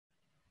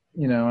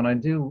And I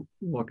do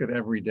look at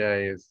every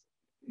day as,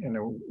 in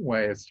a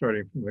way, as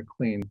starting from a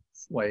clean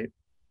slate,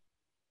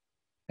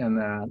 and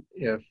that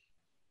if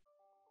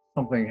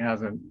something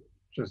hasn't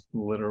just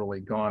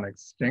literally gone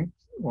extinct,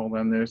 well,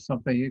 then there's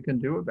something you can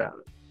do about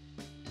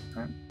it.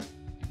 Right?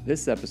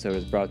 This episode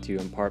is brought to you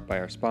in part by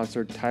our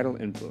sponsor, Tidal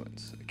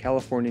Influence, a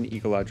Californian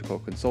ecological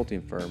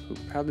consulting firm who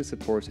proudly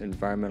supports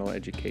environmental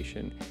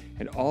education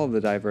and all of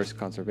the diverse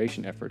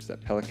conservation efforts that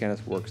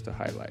Pelecanus works to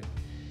highlight.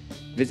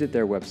 Visit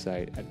their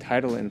website at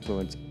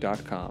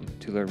tidal.influence.com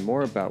to learn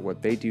more about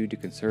what they do to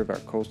conserve our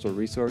coastal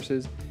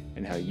resources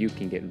and how you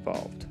can get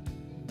involved.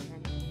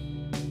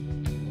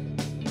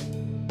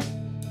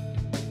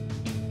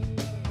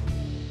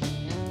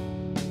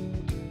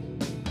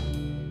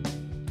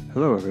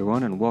 Hello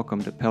everyone and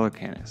welcome to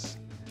Pelecanus.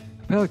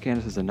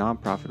 Pelecanus is a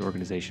nonprofit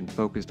organization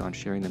focused on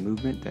sharing the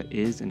movement that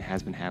is and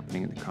has been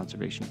happening in the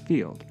conservation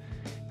field.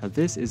 Now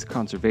this is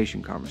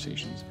Conservation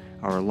Conversations,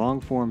 our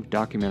long-form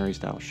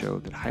documentary-style show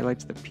that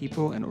highlights the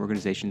people and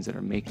organizations that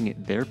are making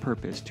it their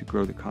purpose to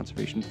grow the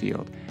conservation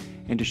field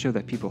and to show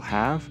that people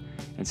have,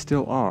 and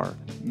still are,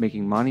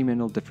 making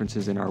monumental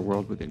differences in our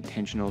world with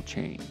intentional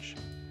change.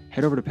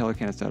 Head over to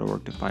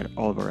pelecanus.org to find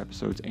all of our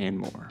episodes and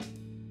more.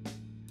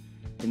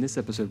 In this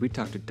episode, we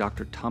talked to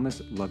Dr.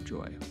 Thomas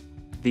Lovejoy,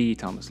 the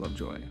Thomas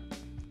Lovejoy.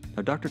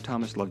 Now, Dr.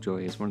 Thomas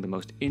Lovejoy is one of the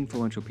most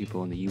influential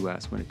people in the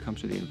U.S. when it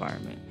comes to the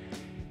environment.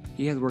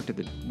 He has worked at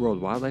the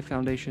World Wildlife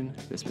Foundation,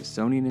 the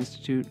Smithsonian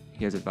Institute.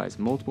 He has advised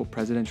multiple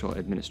presidential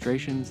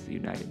administrations, the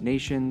United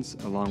Nations,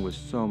 along with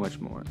so much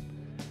more.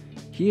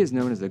 He is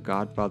known as the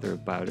Godfather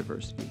of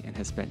Biodiversity and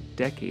has spent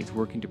decades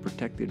working to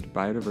protect the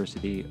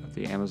biodiversity of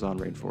the Amazon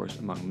rainforest,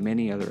 among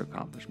many other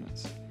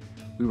accomplishments.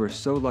 We were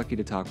so lucky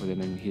to talk with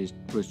him, and he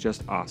was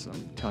just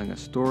awesome, telling us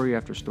story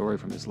after story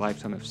from his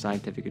lifetime of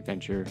scientific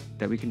adventure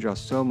that we can draw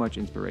so much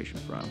inspiration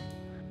from.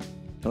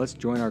 Now let's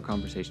join our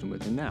conversation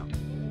with him now.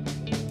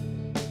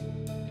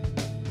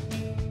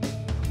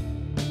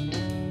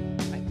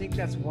 I think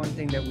that's one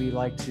thing that we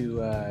like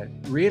to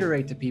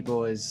reiterate to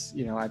people is,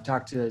 I've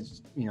talked to,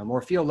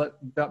 more field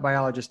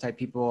biologist type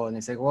people, and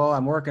they say, well,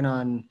 I'm working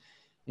on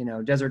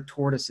desert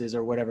tortoises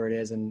or whatever it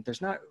is. And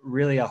there's not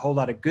really a whole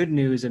lot of good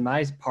news in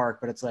my park,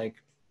 but it's like,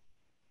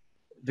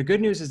 the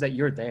good news is that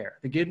you're there.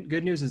 The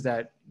good news is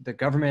that the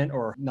government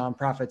or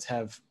nonprofits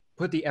have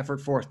put the effort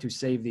forth to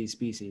save these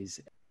species.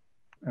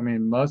 I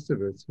mean, most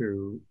of us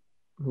who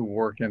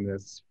work in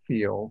this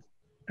field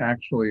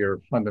actually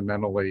are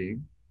fundamentally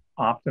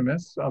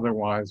optimists.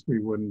 Otherwise, we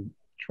wouldn't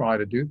try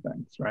to do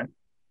things, right?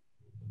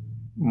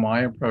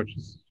 My approach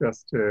is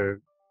just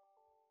to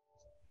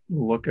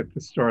look at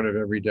the start of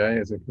every day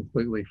as a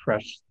completely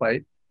fresh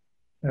slate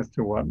as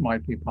to what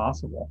might be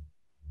possible.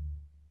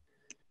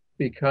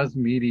 Because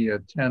media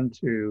tend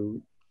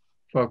to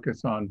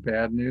focus on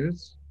bad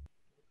news,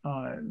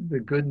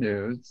 the good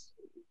news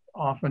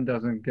often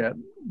doesn't get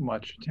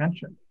much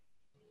attention.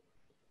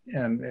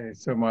 And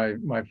so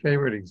my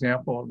favorite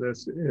example of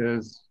this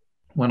is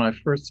when I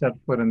first set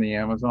foot in the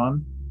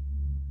Amazon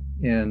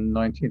in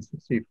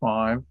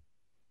 1965,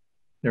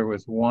 there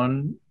was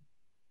one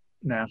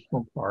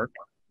national park.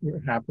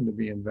 It happened to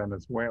be in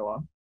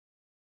Venezuela.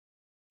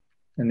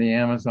 And the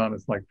Amazon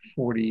is like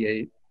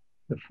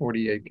the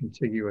 48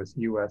 contiguous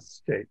US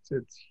states.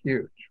 It's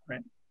huge,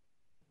 right?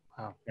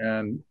 Wow.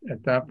 And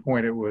at that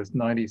point, it was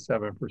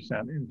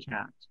 97%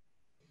 intact.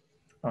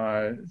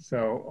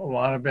 So a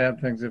lot of bad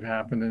things have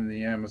happened in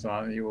the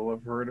Amazon. You will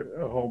have heard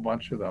a whole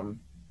bunch of them.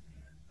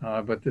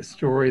 But the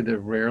story that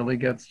rarely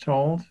gets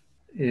told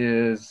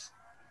is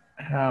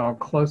how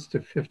close to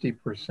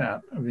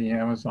 50% of the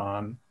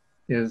Amazon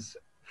is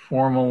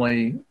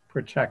formally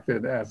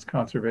protected as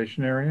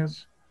conservation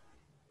areas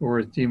or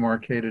as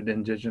demarcated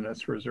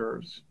indigenous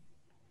reserves.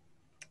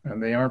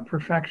 And they aren't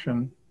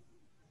perfection,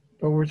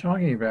 but we're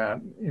talking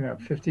about,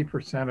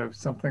 50% of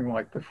something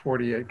like the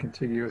 48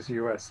 contiguous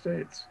US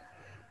states.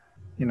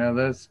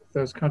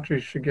 Those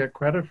countries should get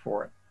credit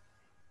for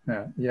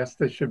it. Yes,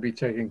 they should be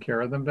taking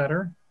care of them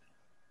better,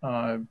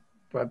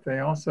 but they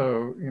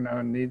also,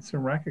 need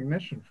some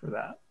recognition for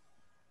that.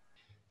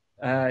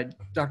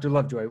 Dr.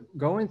 Lovejoy,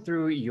 going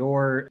through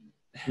your...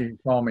 You can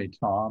call me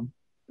Tom.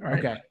 Right?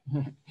 Okay.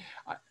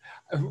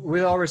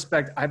 With all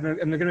respect, I'm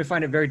going to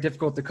find it very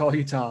difficult to call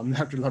you Tom,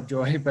 Dr.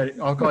 Lovejoy, but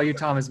I'll call you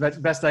Tom as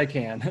best I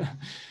can.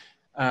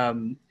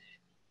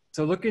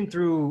 So looking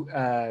through,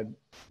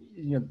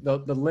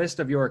 the list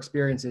of your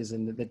experiences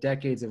and the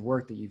decades of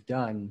work that you've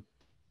done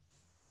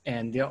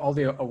and all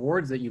the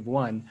awards that you've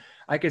won,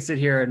 I could sit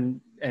here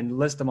and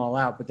list them all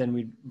out, but then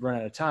we'd run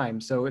out of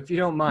time. So if you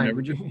don't mind,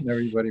 would you...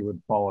 Everybody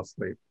would fall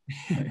asleep.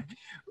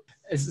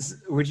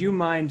 Would you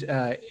mind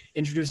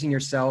introducing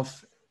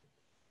yourself?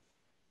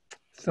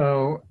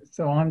 So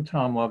I'm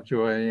Tom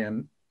Lovejoy,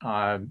 and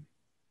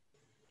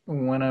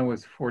when I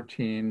was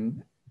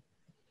 14,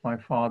 my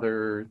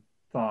father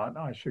thought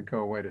I should go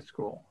away to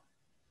school,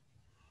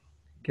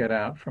 get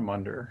out from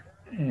under.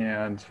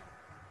 And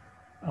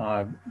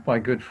by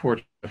good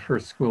fortune, the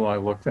first school I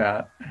looked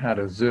at had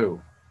a zoo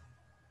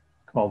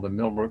called the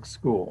Millbrook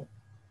School.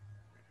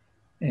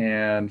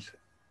 And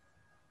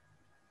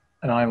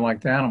and I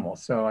liked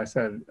animals. So I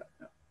said,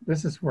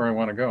 this is where I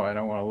want to go. I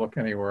don't want to look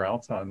anywhere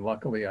else. And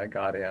luckily, I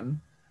got in.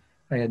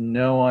 I had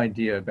no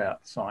idea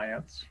about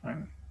science.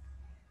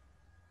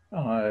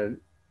 Uh,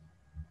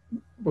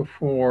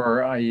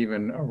 Before I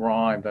even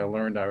arrived, I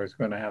learned I was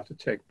going to have to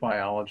take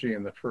biology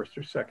in the first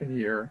or second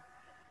year.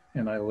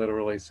 And I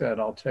literally said,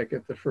 I'll take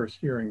it the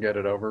first year and get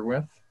it over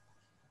with.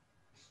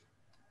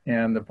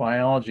 And the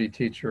biology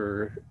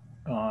teacher,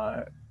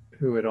 uh,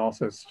 who had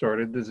also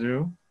started the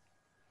zoo,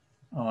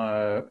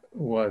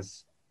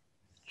 was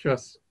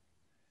just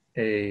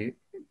a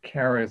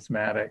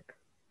charismatic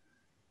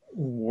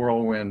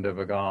whirlwind of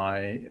a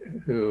guy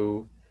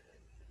who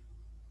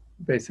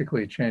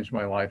basically changed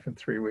my life in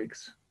 3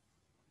 weeks.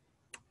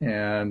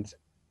 And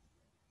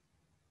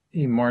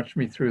he marched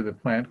me through the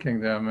plant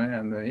kingdom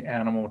and the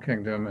animal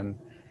kingdom, and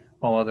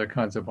all other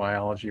kinds of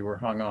biology were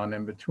hung on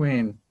in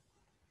between.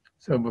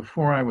 So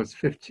before I was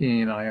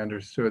 15, I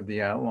understood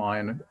the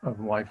outline of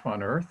life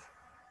on Earth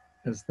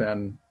as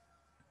then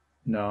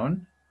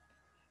known.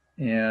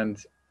 And,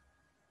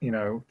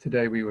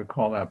 today we would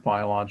call that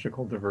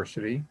biological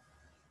diversity.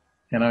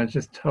 And I was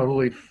just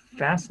totally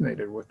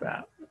fascinated with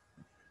that.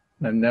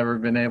 And I've never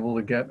been able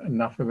to get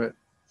enough of it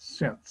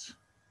since.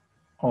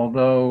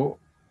 Although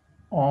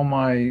all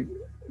my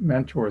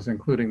mentors,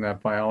 including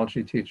that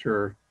biology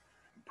teacher,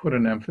 put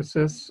an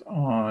emphasis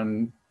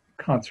on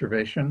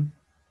conservation.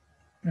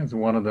 As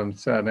one of them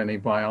said, any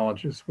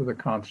biologist with a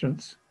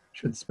conscience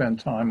should spend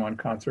time on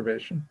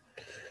conservation.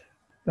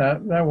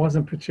 That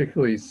wasn't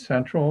particularly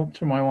central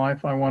to my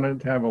life. I wanted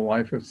to have a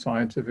life of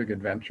scientific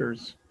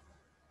adventures.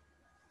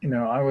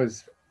 I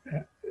was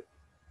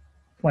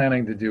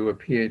planning to do a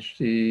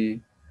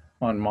PhD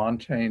on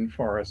montane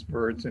forest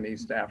birds in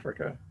East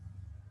Africa.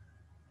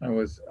 I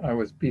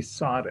was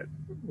besotted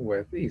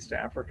with East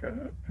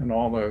Africa and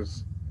all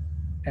those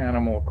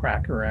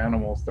cracker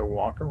animals that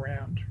walk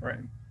around,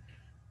 right?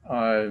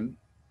 Uh,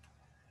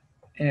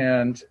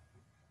 and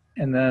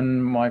and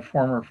then my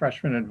former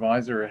freshman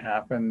advisor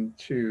happened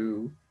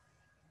to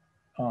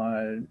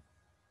uh,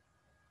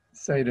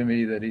 say to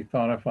me that he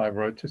thought if I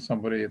wrote to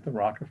somebody at the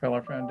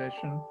Rockefeller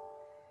Foundation,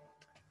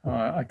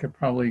 I could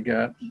probably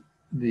get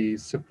the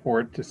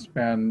support to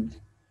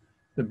spend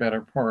the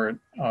better part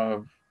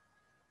of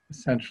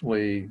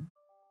essentially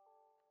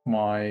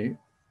my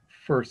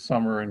first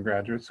summer in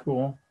graduate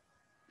school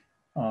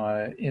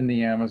in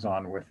the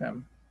Amazon with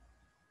him.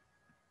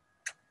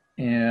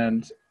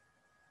 And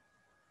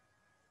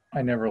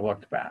I never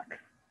looked back.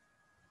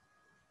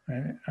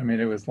 I mean,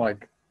 it was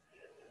like,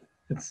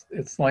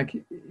 it's like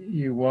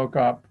you woke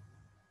up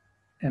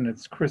and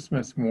it's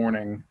Christmas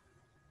morning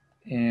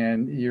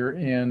and you're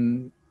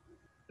in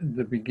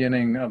the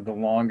beginning of the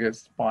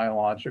longest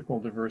biological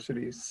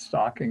diversity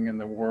stocking in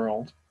the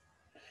world.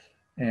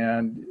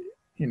 And,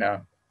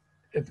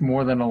 it's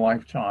more than a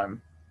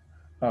lifetime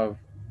of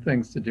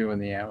things to do in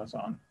the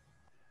Amazon.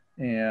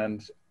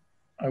 And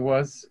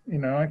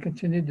I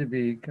continued to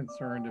be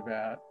concerned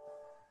about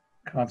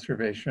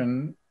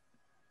conservation.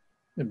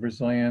 The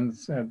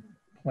Brazilians had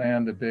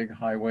planned a big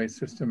highway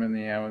system in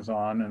the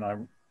Amazon, and I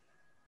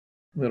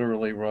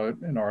literally wrote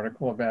an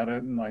article about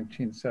it in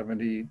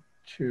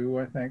 1972,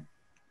 I think,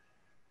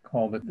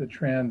 called it the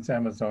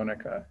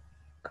Trans-Amazonica,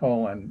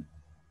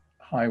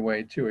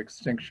 Highway to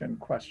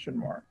Extinction, ?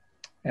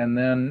 And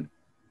then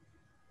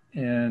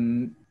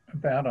in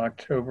about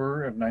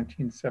October of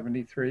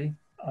 1973,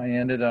 I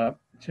ended up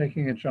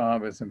taking a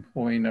job as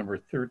employee number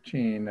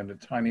 13 at a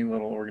tiny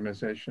little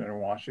organization in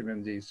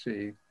Washington,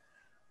 D.C.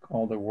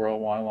 called the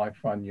World Wildlife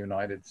Fund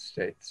United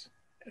States.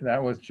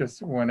 That was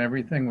just when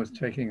everything was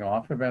taking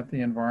off about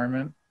the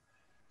environment.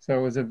 So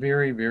it was a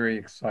very, very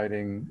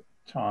exciting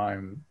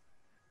time.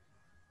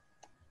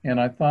 And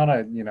I thought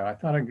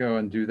I'd go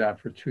and do that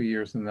for 2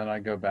 years and then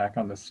I'd go back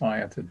on the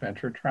science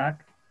adventure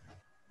track.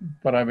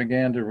 But I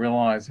began to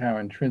realize how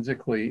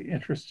intrinsically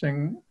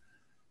interesting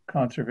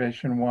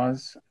conservation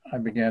was. I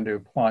began to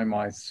apply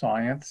my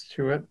science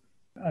to it.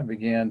 I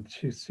began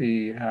to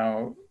see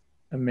how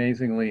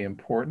amazingly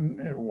important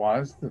it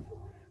was.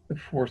 The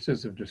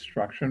forces of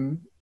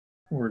destruction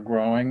were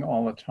growing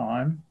all the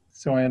time.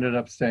 So I ended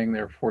up staying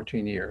there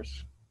 14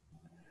 years.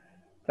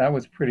 That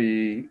was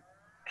pretty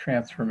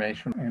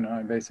transformational.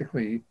 I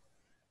basically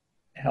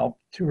helped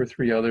two or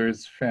three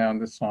others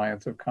found the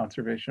science of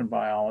conservation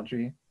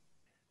biology.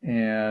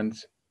 And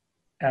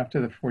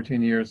after the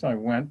 14 years, I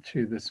went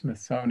to the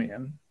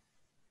Smithsonian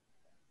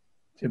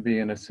to be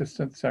an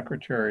assistant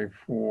secretary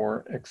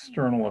for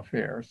external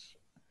affairs.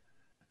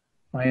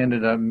 I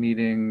ended up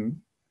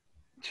meeting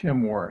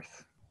Tim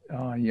Wirth,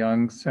 a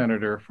young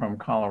senator from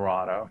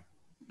Colorado,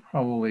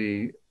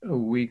 probably a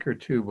week or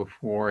two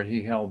before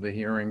he held the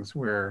hearings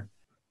where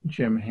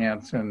Jim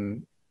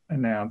Hansen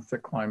announced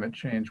that climate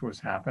change was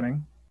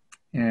happening.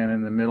 And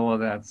in the middle of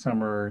that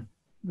summer,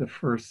 the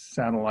first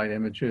satellite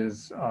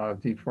images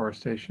of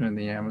deforestation in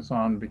the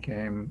Amazon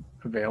became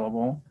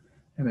available,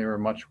 and they were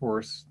much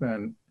worse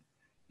than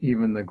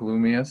even the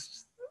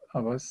gloomiest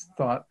of us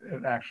thought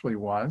it actually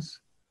was.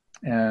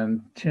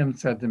 And Tim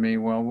said to me,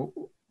 well,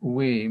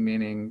 we,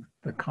 meaning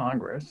the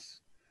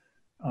Congress,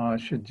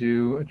 should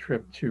do a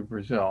trip to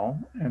Brazil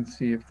and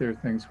see if there are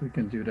things we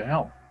can do to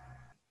help.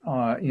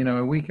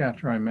 A week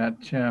after I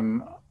met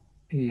Tim,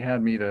 he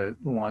had me to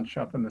lunch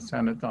up in the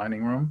Senate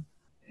dining room.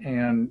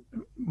 And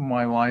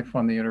my life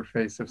on the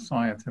interface of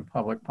science and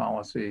public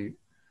policy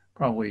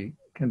probably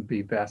can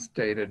be best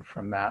dated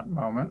from that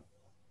moment.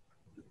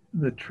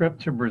 The trip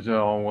to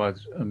Brazil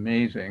was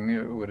amazing.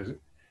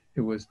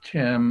 It was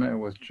Tim, it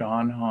was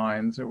John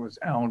Hines, it was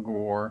Al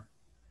Gore,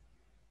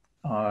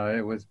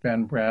 it was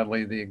Ben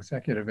Bradley, the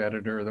executive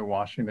editor of the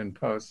Washington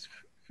Post,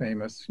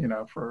 famous,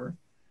 for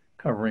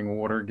covering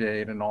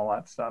Watergate and all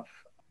that stuff.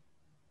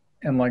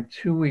 And like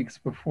 2 weeks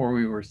before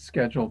we were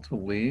scheduled to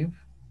leave,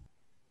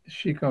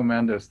 Chico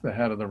Mendes, the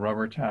head of the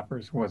Rubber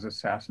Tappers, was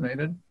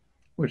assassinated,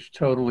 which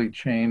totally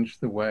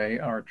changed the way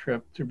our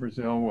trip to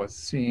Brazil was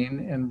seen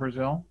in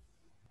Brazil.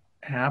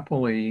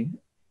 Happily,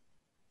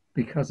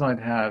 because I'd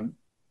had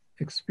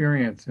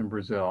experience in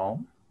Brazil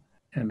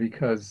and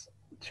because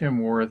Tim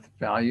Worth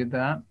valued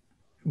that,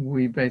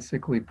 we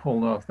basically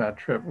pulled off that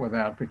trip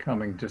without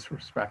becoming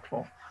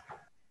disrespectful.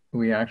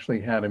 We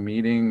actually had a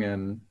meeting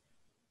in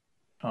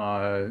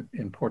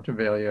Porto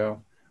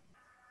Velho,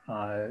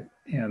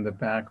 and the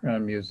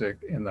background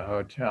music in the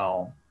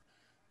hotel,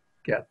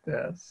 get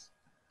this,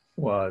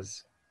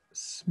 was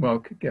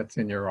 "Smoke Gets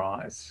in Your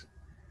Eyes."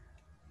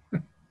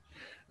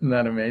 Isn't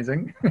that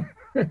amazing?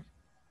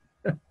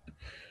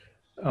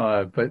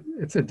 But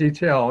it's a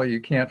detail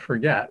you can't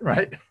forget,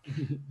 right?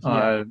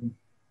 Yeah.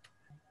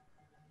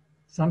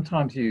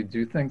 Sometimes you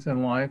do things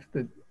in life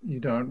that you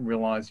don't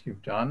realize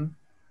you've done.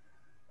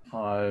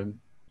 And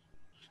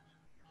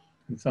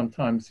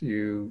sometimes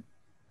you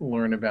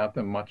learn about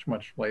them much,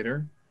 much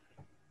later.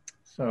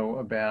 So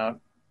about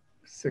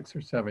 6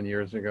 or 7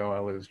 years ago, I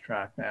lose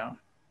track now,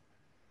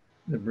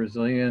 the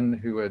Brazilian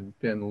who had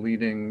been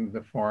leading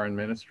the foreign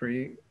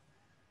ministry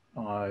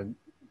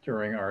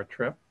during our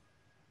trip,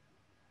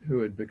 who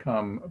had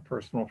become a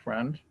personal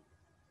friend,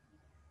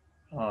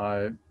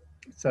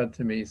 said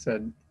to me,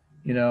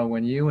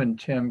 when you and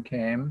Tim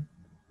came,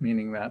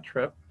 meaning that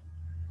trip,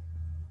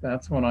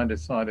 that's when I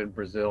decided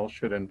Brazil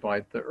should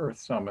invite the Earth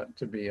Summit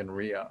to be in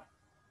Rio.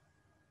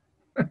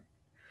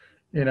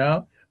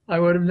 I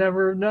would have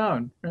never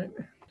known, right?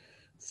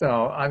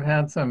 So I've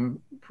had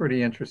some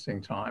pretty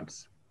interesting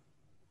times.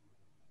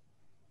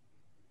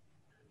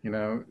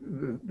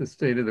 The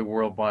state of the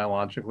world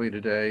biologically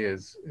today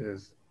is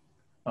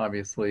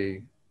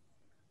obviously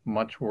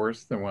much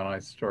worse than when I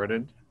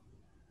started,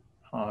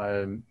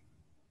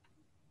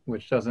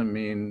 which doesn't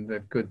mean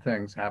that good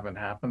things haven't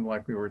happened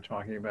like we were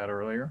talking about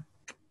earlier.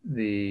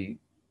 The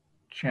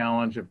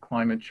challenge of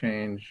climate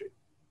change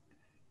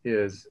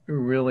is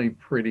really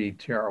pretty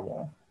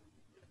terrible,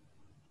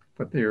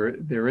 but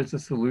there is a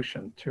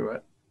solution to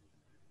it.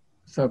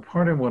 So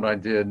part of what I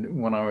did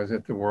when I was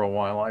at the World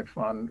Wildlife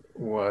Fund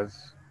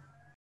was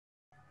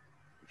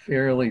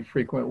fairly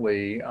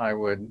frequently I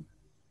would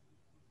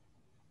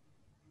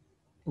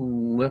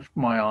lift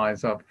my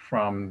eyes up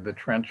from the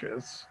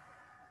trenches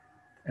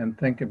and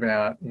think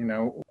about,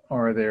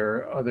 are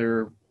there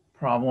other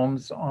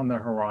problems on the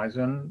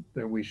horizon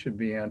that we should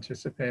be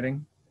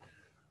anticipating?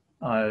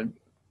 And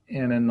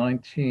in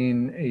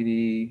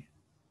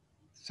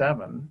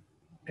 1987,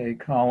 a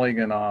colleague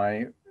and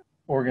I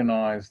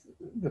organized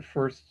the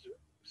first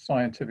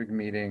scientific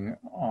meeting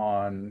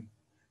on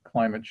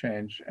climate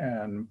change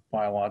and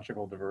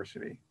biological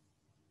diversity.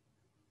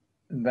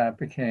 That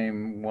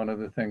became one of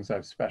the things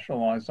I've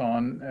specialized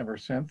on ever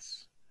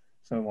since.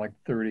 So like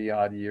 30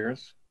 odd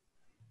years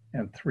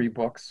and 3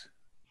 books.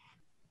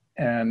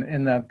 And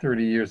in that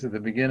 30 years at the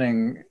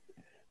beginning,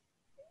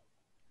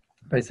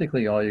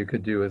 basically all you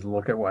could do is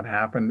look at what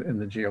happened in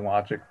the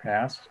geologic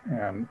past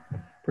and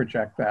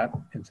project that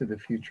into the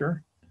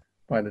future.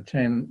 By the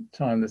time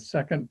the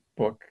second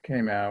book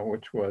came out,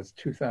 which was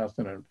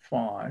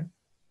 2005,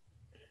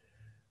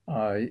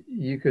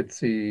 you could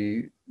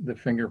see the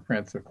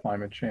fingerprints of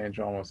climate change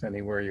almost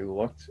anywhere you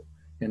looked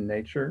in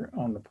nature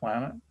on the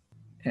planet.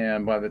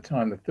 And by the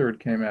time the third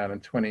came out in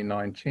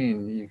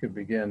 2019, you could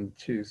begin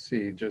to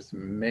see just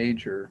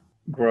major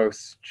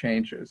gross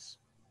changes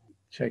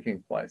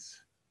taking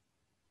place.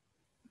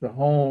 The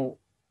whole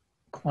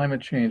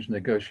climate change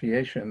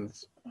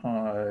negotiations,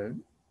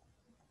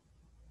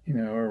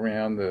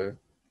 around the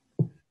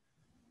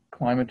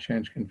Climate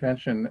Change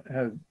Convention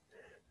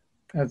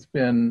has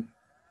been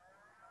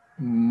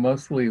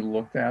mostly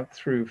looked at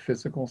through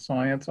physical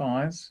science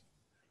eyes,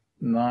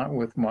 not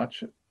with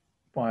much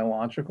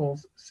biological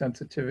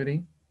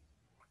sensitivity.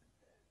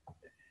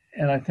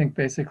 And I think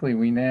basically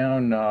we now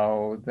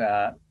know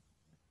that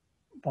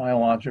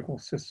biological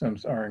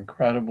systems are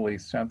incredibly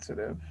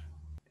sensitive,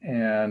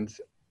 and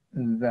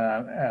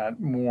that at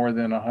more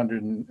than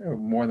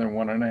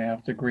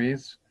 1.5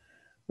 degrees,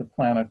 the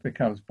planet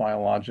becomes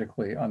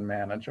biologically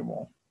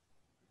unmanageable.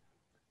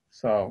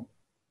 So,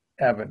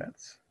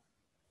 evidence.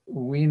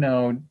 We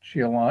know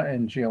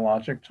in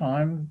geologic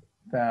time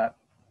that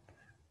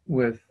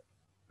with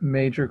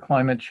major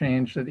climate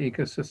change that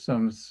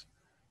ecosystems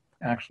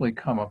actually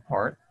come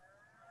apart.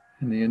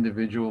 and the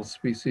individual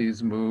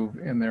species move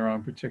in their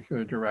own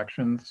particular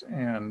directions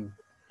and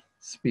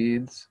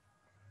speeds.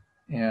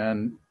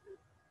 And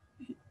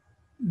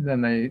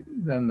then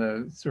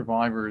the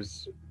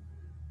survivors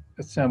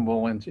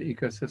assemble into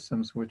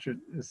ecosystems which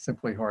is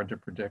simply hard to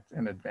predict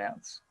in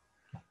advance.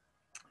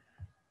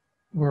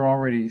 We're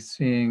already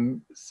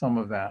seeing some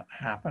of that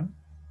happen.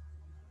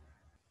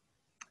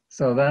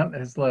 So that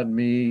has led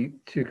me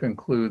to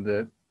conclude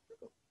that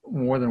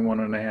more than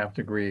 1.5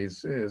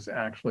 degrees is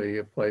actually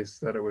a place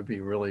that it would be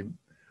really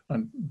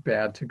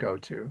bad to go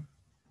to.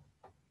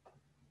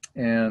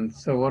 And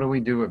so what do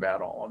we do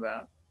about all of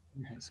that?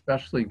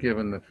 Especially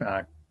given the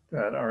fact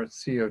that our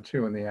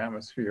CO2 in the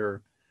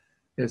atmosphere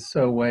is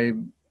so way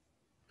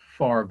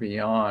far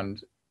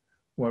beyond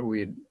what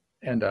we'd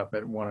end up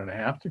at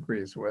 1.5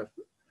 degrees with,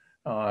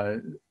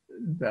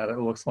 that it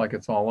looks like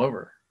it's all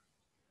over.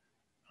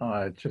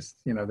 Just,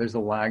 there's a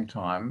lag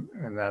time,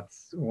 and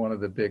that's one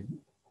of the big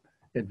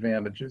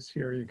advantages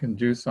here. You can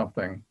do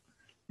something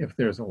if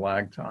there's a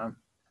lag time.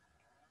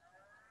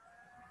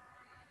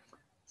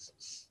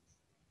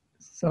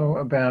 So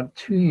about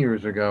 2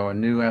 years ago, a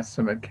new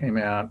estimate came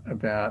out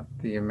about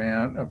the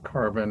amount of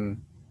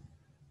carbon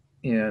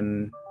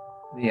in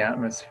the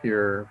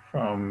atmosphere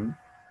from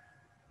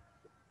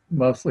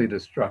mostly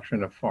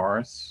destruction of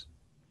forests.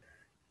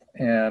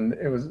 And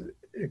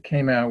it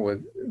came out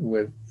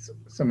with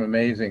some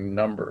amazing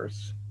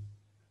numbers.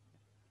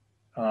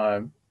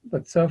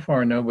 But so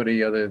far,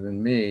 nobody other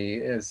than me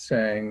is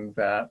saying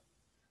that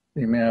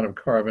the amount of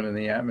carbon in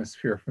the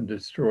atmosphere from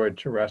destroyed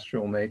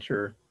terrestrial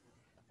nature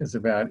is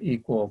about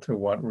equal to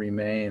what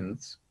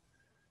remains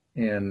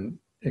in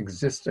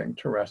existing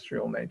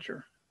terrestrial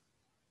nature.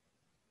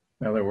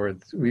 In other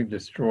words, we've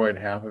destroyed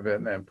half of it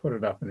and then put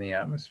it up in the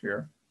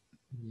atmosphere.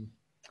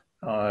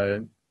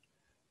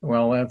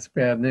 Well, that's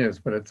bad news,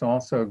 but it's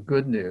also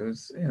good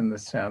news in the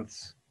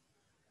sense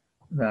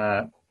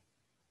that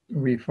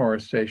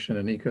reforestation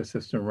and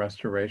ecosystem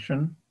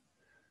restoration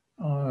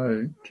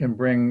can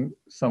bring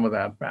some of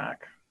that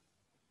back.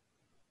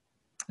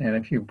 And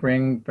if you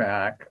bring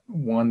back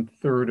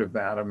 1/3 of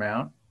that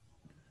amount,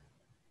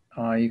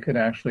 you could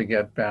actually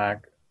get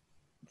back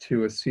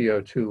to a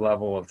CO2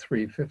 level of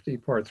 350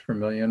 parts per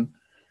million,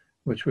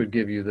 which would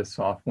give you the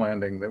soft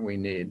landing that we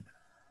need.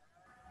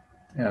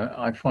 And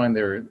I find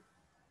there are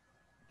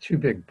two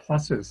big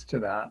pluses to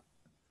that.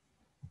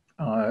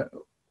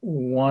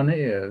 One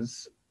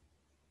is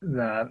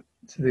that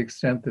to the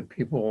extent that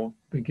people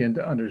begin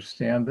to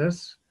understand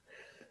this,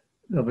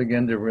 they'll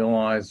begin to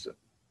realize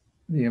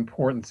the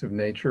importance of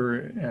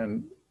nature,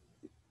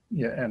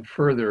 and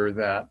further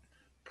that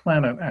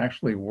planet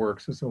actually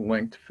works as a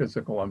linked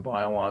physical and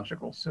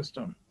biological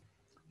system.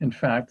 In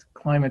fact,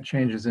 climate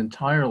change is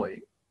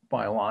entirely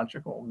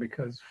biological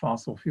because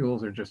fossil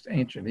fuels are just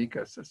ancient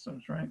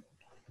ecosystems, right?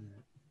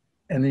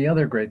 And the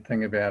other great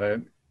thing about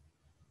it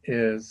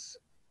is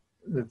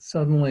that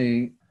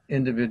suddenly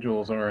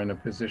individuals are in a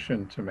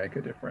position to make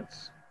a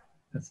difference.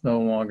 It's no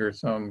longer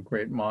some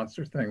great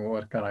monster thing.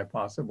 What can I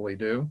possibly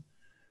do?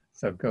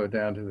 So go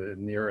down to the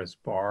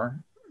nearest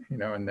bar,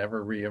 and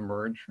never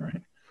reemerge,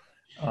 right?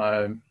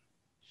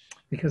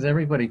 Because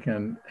everybody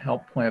can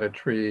help plant a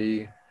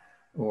tree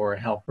or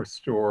help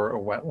restore a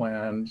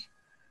wetland,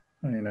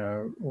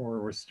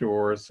 or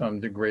restore some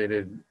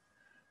degraded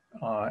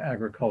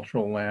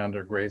agricultural land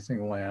or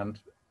grazing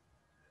land,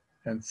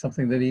 and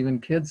something that even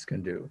kids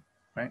can do,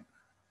 right?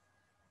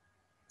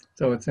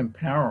 So it's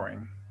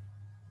empowering.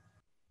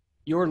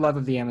 Your love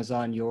of the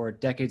Amazon, your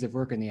decades of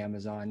work in the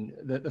Amazon,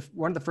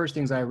 one of the first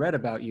things I read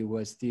about you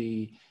was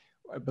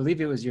I believe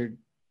it was your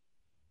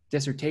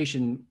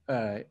dissertation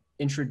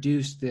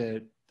introduced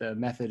the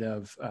method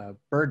of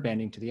bird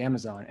banding to the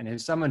Amazon. And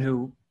as someone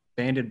who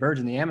banded birds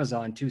in the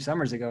Amazon 2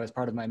 summers ago as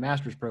part of my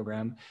master's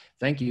program,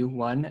 thank you,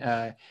 one.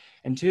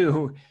 And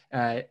two,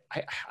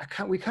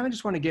 we kind of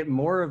just want to get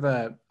more of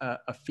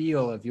a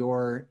feel of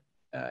your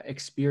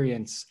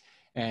experience,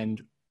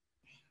 and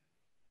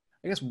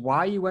I guess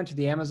why you went to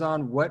the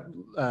Amazon,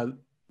 because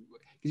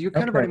you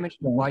kind of already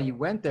mentioned why you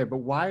went there, but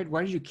why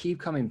did you keep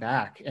coming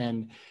back?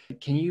 And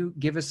can you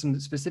give us some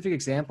specific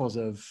examples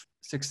of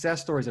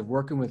success stories of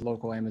working with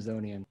local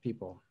Amazonian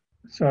people?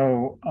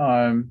 So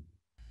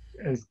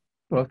as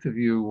both of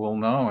you will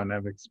know and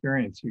have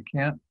experienced, you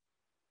can't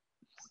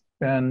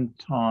spend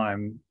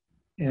time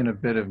in a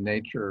bit of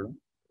nature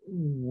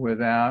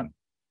without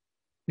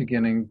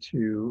beginning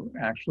to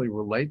actually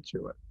relate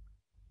to it.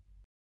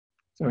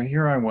 So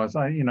here I was,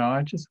 I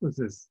just was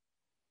this,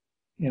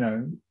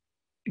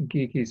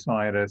 geeky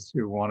scientist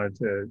who wanted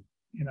to,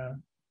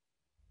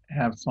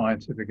 have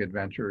scientific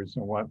adventures,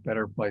 and what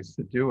better place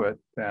to do it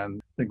than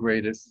the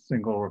greatest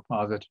single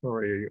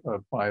repository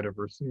of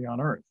biodiversity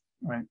on Earth,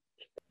 right?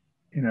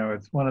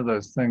 It's one of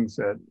those things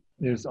that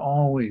there's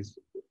always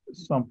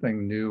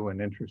something new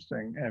and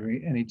interesting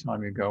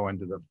anytime you go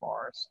into the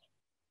forest.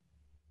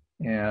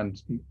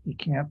 And you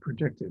can't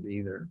predict it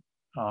either.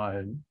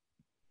 I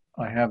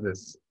have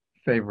this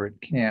favorite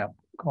camp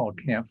called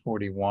Camp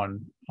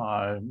 41,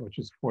 which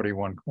is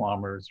 41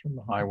 kilometers from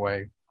the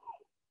highway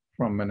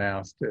from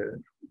Manaus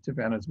to to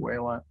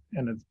Venezuela,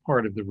 and it's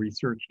part of the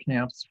research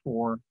camps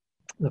for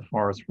the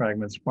Forest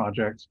Fragments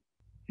Project.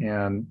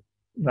 And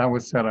that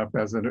was set up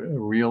as a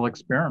real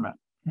experiment,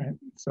 right?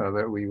 So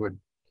that we would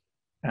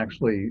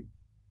actually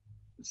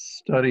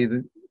study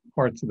the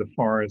parts of the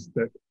forest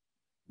that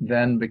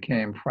then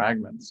became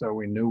fragments. So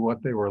we knew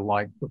what they were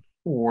like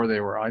before they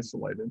were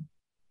isolated.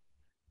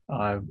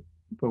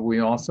 But we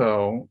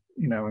also,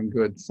 in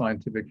good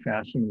scientific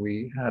fashion,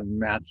 we had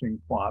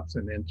matching plots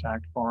in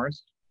intact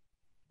forest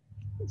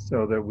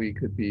so that we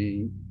could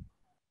be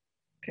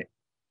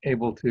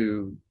able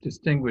to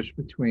distinguish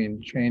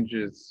between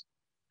changes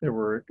that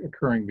were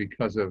occurring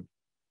because of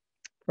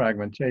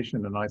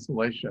fragmentation and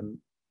isolation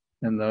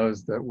and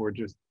those that were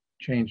just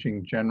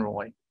changing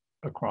generally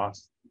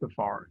across the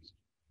forest.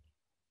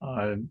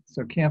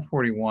 So Camp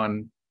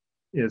 41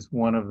 is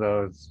one of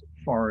those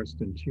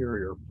forest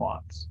interior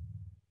plots.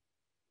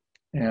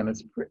 And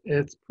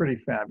it's pretty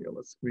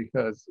fabulous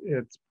because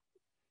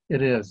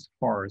it is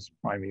forest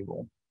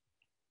primeval.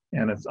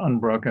 And it's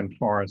unbroken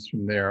forest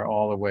from there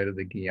all the way to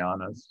the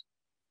Guianas.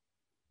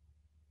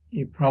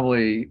 You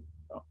probably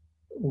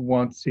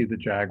won't see the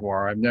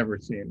jaguar. I've never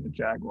seen the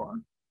jaguar.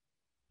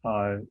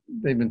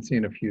 They've been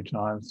seen a few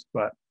times,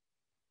 but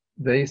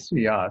they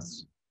see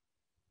us.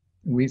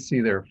 We see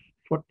their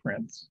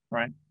footprints,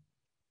 right?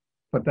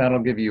 But that'll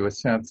give you a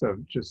sense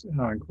of just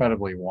how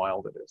incredibly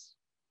wild it is.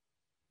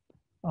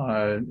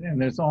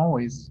 And there's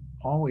always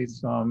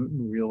some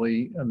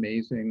really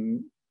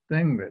amazing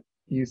thing that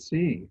you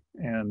see.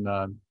 And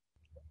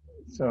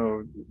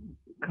so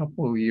a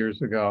couple of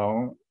years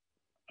ago,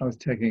 I was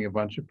taking a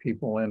bunch of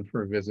people in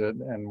for a visit.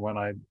 And when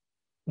I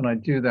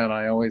do that,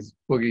 I always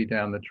boogie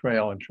down the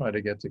trail and try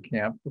to get to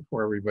camp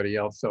before everybody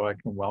else so I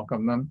can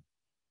welcome them.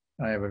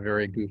 I have a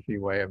very goofy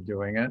way of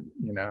doing it,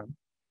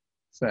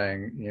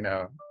 saying,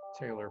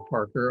 Taylor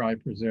Parker, I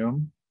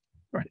presume,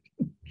 right?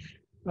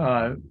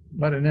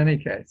 But in any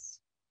case,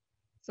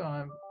 so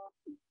I'm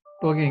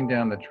boogieing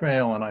down the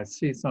trail and I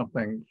see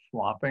something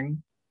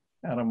flopping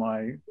out of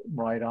my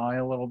right eye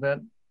a little bit.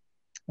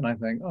 And I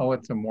think, oh,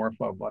 it's a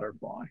morpho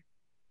butterfly.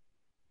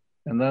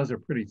 And those are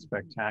pretty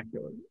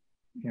spectacular.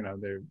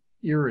 They're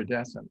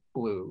iridescent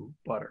blue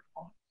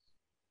butterflies,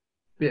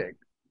 big.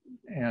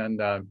 And,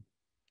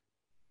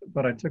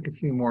 but I took a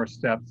few more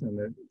steps and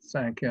it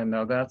sank in.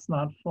 No, that's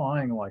not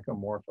flying like a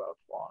morpho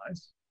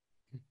flies.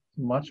 It's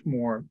much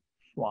more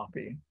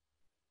floppy.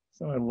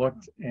 So I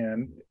looked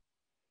and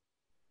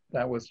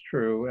that was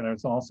true. And it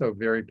was also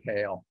very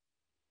pale.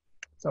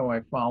 So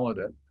I followed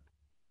it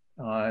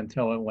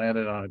until it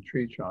landed on a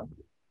tree trunk.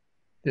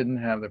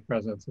 Didn't have the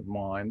presence of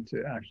mind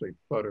to actually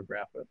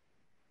photograph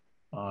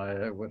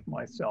it with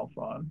my cell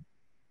phone.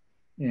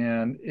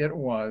 And it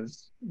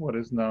was what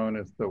is known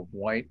as the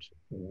white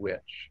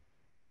witch.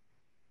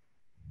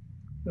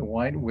 The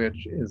white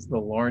witch is the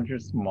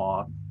largest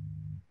moth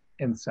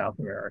in South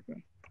America.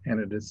 And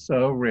it is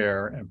so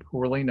rare and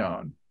poorly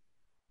known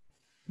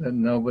that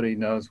nobody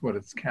knows what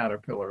its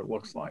caterpillar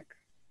looks like.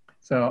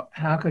 So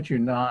how could you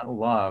not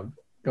love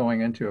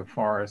going into a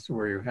forest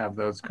where you have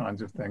those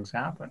kinds of things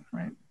happen,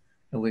 right?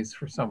 At least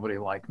for somebody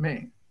like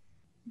me.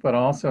 But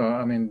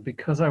also,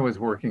 because I was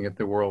working at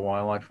the World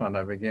Wildlife Fund,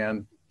 I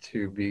began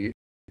to be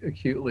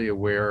acutely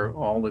aware of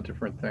all the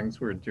different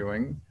things we're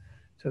doing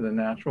to the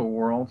natural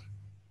world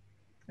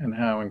and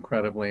how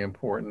incredibly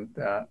important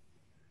that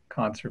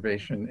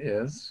conservation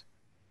is.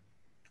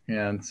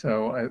 And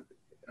so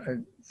I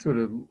sort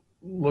of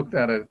looked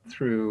at it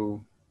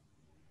through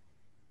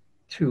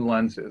two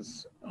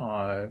lenses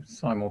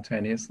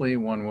simultaneously.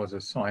 One was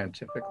a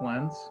scientific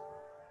lens,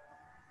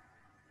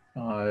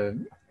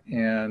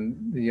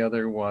 and the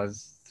other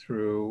was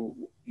through,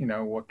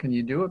 what can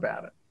you do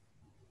about it?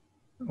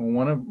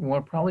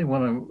 Probably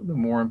one of the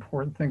more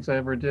important things I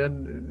ever did,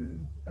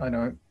 I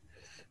know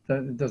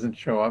that doesn't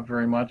show up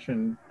very much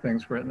in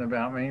things written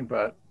about me,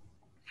 but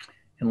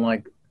in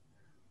like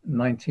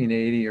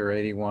 1980 or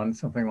 81,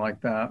 something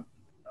like that,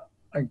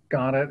 I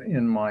got it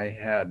in my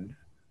head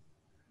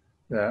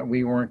that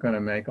we weren't going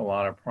to make a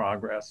lot of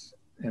progress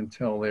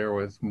until there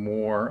was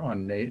more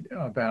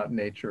about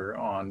nature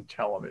on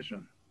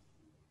television.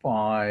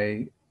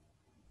 By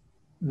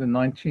the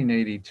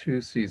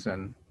 1982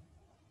 season,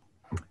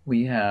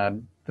 we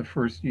had the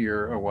first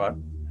year of what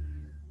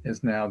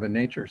is now the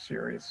Nature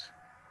series,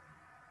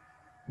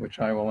 which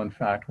I will in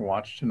fact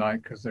watch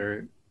tonight because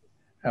they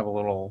have a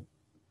little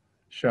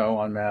show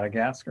on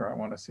Madagascar. I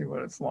want to see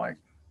what it's like.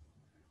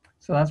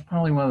 So that's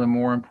probably one of the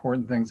more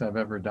important things I've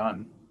ever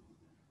done.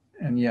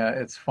 And yeah,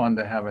 it's fun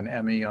to have an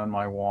Emmy on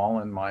my wall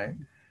in my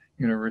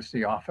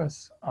university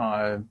office.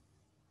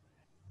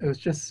 It was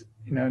just,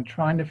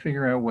 trying to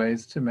figure out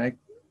ways to make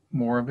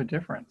more of a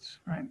difference,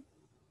 right?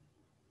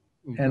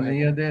 And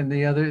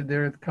the other,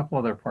 there are a couple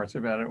other parts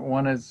about it.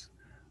 One is,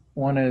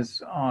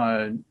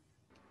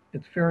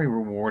 it's very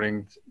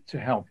rewarding to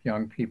help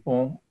young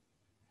people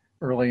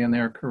early in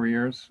their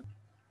careers.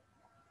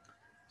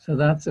 So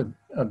that's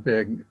a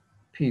big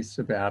piece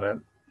about it.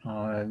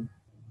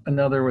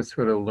 Another was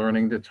sort of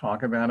learning to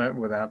talk about it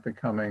without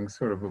becoming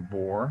sort of a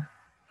bore,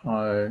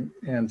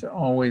 and to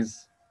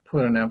always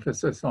put an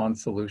emphasis on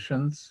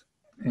solutions.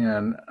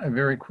 And I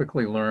very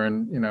quickly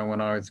learned,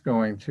 when I was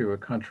going to a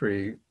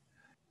country,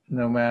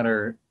 no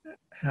matter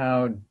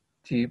how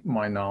deep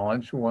my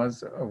knowledge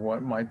was of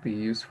what might be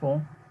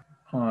useful,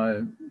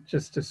 uh,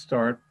 just to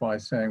start by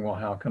saying, well,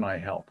 how can I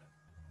help?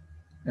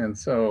 And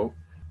so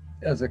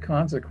as a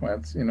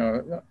consequence,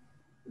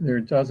 there are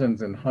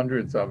dozens and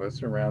hundreds of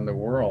us around the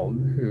world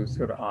who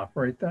sort of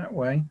operate that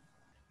way.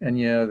 And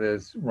yeah,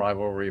 there's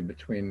rivalry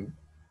between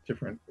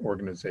different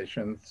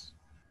organizations,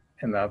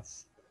 and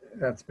that's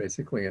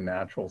basically a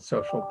natural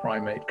social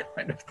primate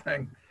kind of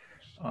thing.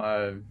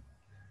 Uh,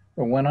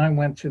 but when I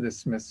went to the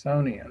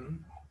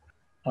Smithsonian,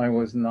 I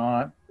was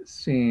not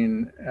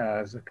seen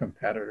as a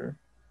competitor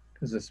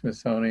because the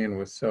Smithsonian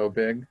was so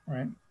big,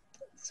 right?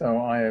 So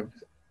I have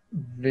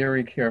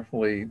very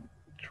carefully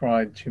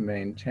tried to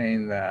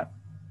maintain that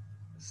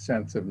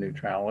sense of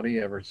neutrality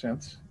ever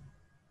since.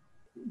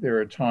 There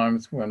are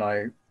times when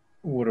I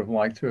would have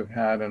liked to have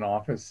had an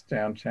office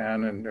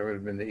downtown, and it would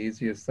have been the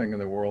easiest thing in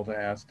the world to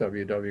ask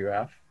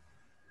WWF,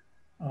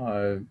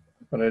 uh,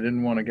 but I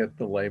didn't want to get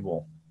the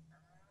label.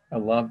 I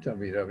love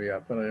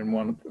WWF, but I didn't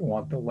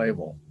want the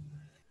label.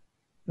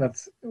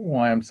 That's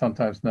why I'm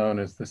sometimes known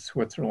as the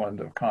Switzerland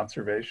of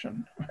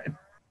conservation. Right?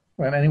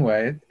 But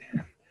anyway,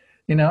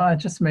 I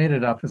just made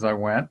it up as I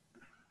went.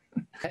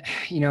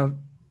 You know,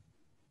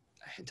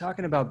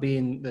 talking about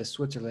being the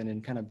Switzerland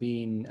and kind of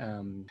being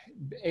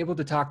able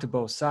to talk to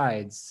both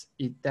sides,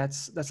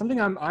 that's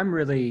something I'm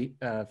really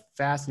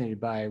fascinated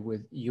by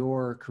with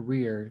your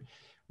career,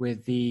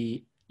 with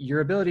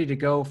your ability to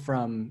go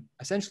from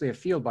essentially a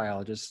field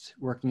biologist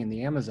working in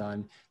the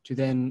Amazon to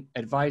then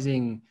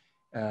advising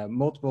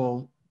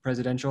multiple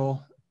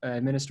presidential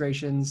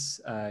administrations.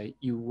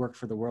 You worked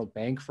for the World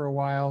Bank for a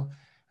while.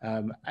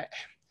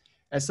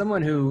 As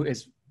someone who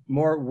is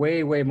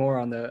way more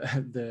on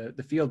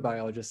the field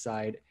biologist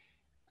side,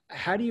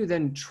 how do you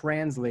then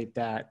translate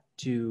that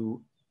to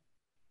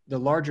the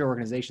larger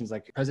organizations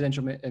like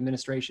presidential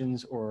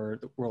administrations or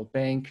the World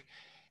Bank?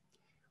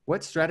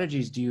 What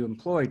strategies do you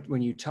employ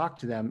when you talk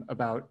to them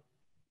about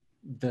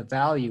the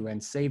value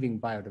and saving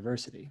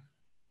biodiversity?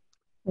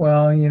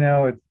 Well,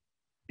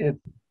 it's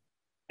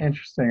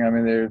interesting. I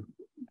mean,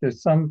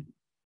 there's some,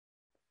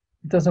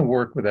 it doesn't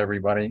work with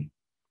everybody,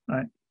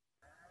 right?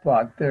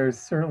 But there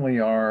certainly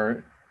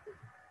are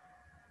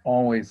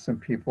always some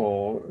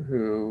people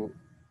who,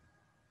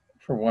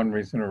 for one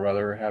reason or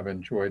other, have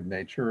enjoyed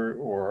nature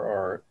or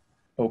are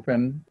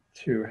open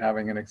to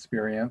having an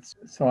experience.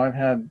 So I've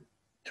had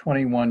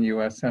 21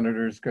 US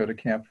senators go to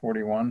Camp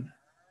 41.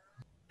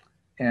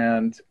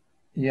 And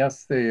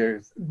yes,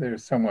 they're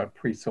somewhat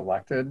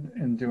pre-selected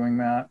in doing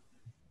that.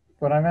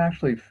 But I've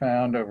actually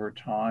found over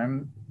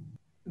time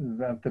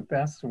that the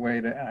best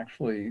way to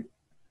actually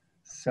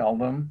sell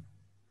them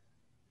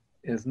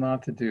is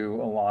not to do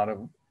a lot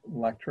of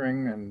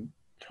lecturing and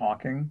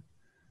talking,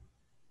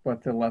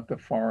 but to let the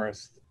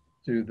forest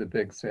do the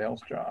big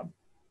sales job.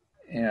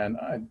 And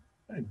I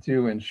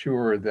do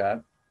ensure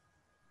that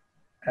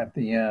at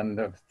the end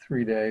of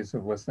 3 days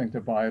of listening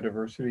to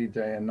biodiversity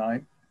day and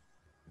night,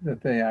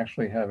 that they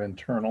actually have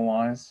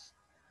internalized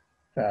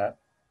that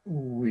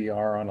we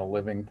are on a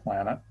living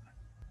planet.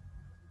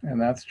 And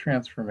that's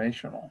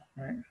transformational,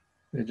 right?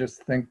 They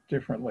just think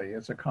differently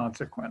as a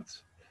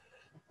consequence.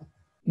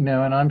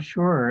 And I'm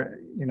sure,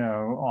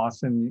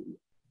 Austin,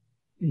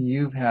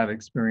 you've had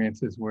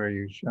experiences where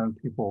you've shown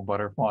people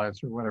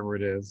butterflies or whatever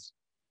it is,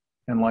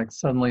 and like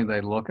suddenly they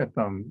look at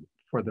them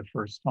for the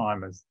first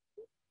time as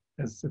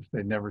if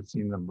they'd never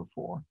seen them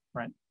before,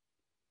 right?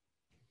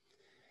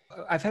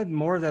 I've had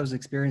more of those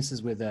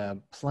experiences with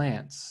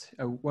plants.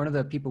 One of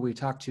the people we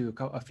talked to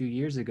a few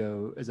years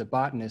ago is a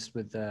botanist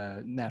with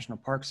the National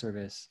Park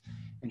Service,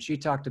 and she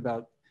talked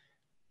about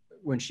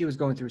when she was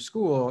going through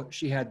school,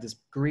 she had this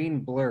green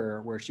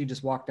blur where she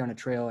just walked down a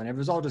trail and it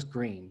was all just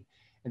green.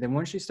 And then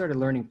once she started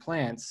learning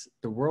plants,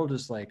 the world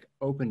just like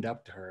opened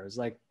up to her. It was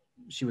like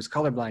she was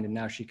colorblind and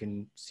now she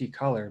can see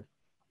color.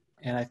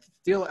 And I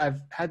feel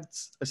I've had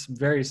a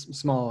very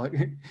small,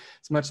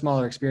 much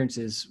smaller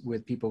experiences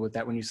with people with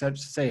that. When you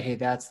say, hey,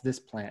 that's this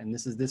plant and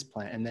this is this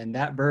plant, and then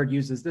that bird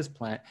uses this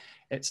plant,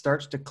 it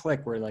starts to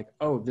click where like,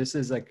 oh, this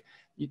is like,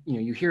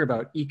 you hear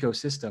about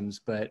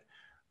ecosystems, but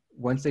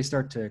once they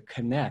start to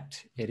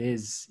connect,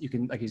 you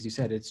can, like as you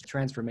said, it's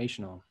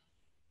transformational.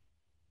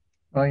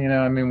 Well,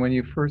 I mean, when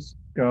you first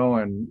go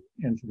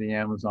into the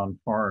Amazon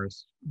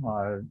forest,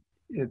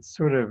 it's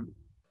sort of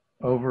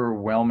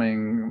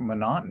overwhelming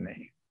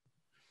monotony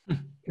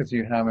because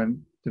you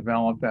haven't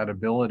developed that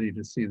ability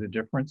to see the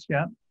difference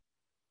yet.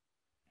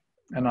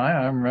 And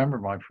I remember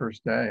my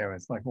first day, I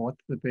was like,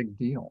 what's the big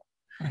deal?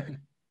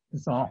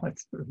 It's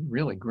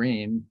really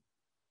green.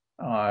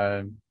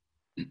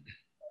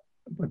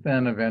 But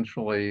then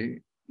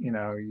eventually,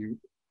 you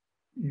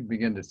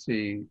begin to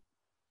see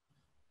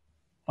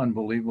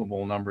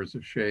unbelievable numbers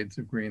of shades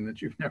of green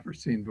that you've never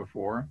seen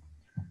before.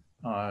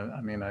 I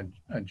mean,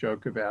 I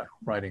joke about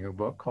writing a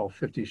book called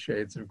 50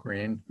 Shades of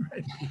Green,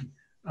 right?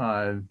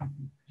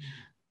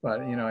 But,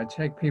 I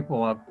take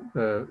people up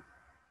the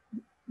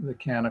the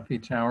Canopy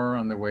Tower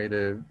on the way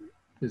to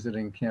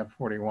visiting Camp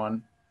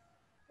 41.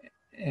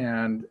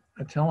 And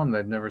I tell them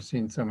they've never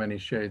seen so many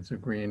shades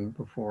of green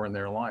before in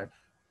their life.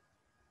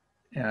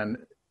 And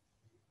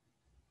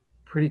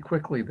pretty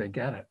quickly they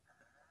get it.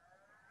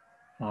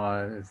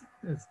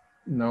 It's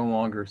no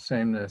longer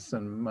sameness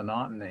and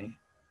monotony.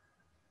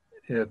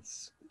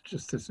 It's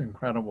just this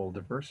incredible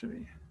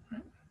diversity.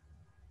 Right?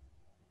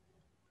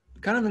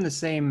 Kind of in the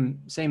same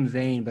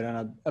vein, but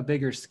on a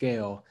bigger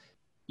scale,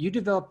 you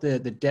developed the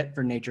debt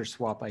for nature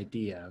swap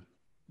idea.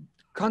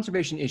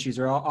 Conservation issues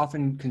are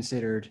often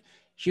considered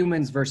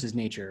humans versus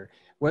nature.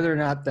 Whether or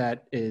not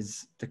that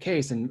is the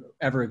case and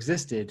ever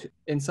existed,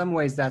 in some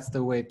ways that's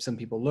the way some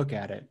people look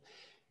at it.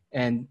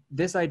 And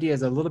this idea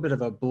is a little bit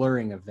of a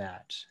blurring of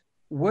that.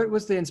 What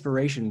was the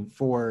inspiration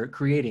for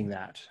creating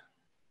that?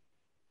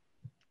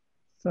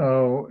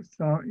 So,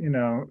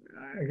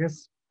 I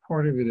guess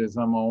part of it is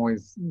I'm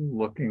always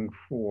looking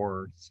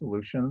for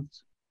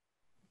solutions.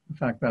 In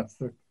fact, that's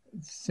the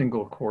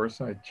single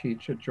course I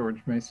teach at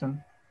George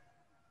Mason.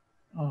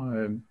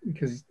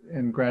 Because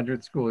in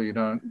graduate school, you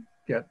don't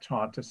get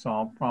taught to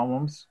solve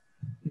problems.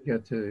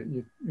 You're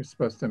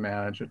supposed to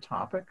manage a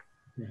topic.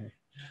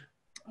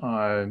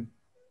 Right.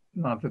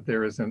 Not that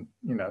there isn't,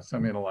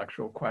 some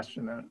intellectual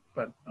question in it,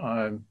 but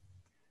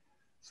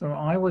so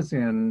I was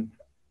in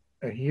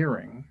a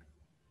hearing,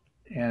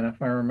 and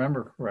if I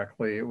remember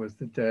correctly, it was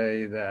the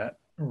day that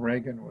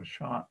Reagan was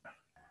shot.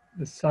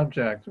 The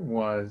subject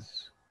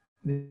was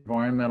the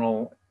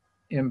environmental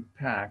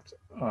impact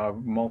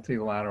of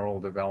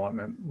multilateral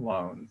development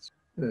loans,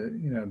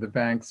 the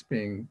banks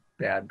being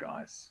bad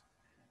guys.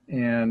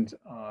 And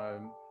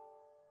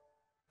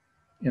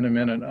in a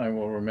minute, I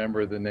will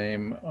remember the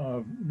name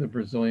of the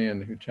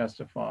Brazilian who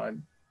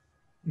testified.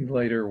 He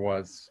later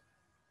was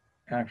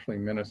actually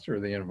Minister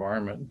of the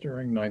Environment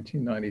during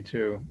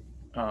 1992.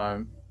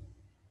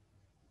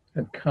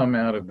 Had come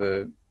out of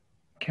the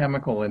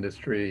chemical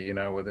industry,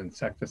 with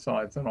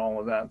insecticides and all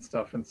of that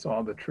stuff, and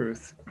saw the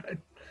truth.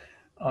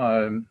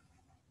 Right?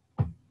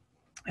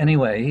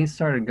 Anyway, he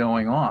started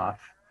going off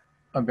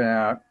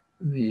about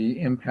the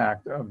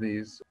impact of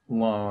these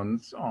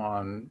loans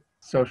on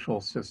social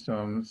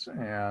systems,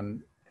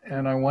 and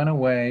I went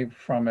away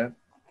from it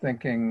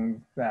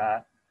thinking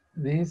that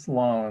these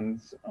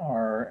loans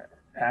are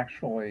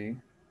actually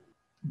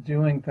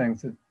doing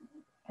things that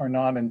are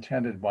not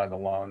intended by the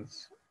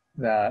loans,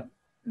 that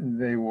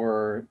they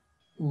were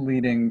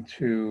leading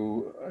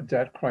to a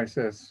debt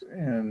crisis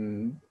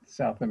in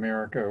South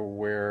America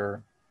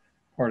where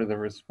part of the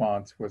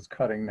response was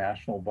cutting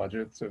national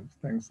budgets of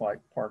things like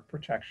park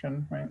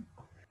protection, right?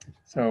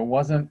 So it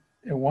wasn't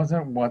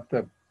what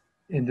the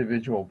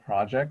individual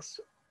projects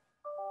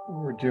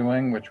were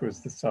doing, which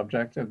was the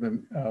subject of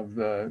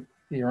the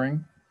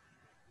hearing,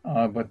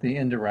 but the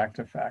indirect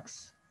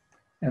effects.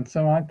 And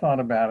so I thought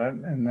about it,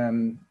 and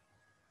then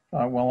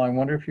thought, well, I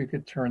wonder if you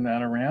could turn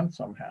that around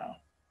somehow.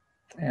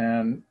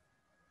 And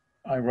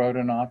I wrote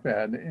an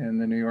op-ed in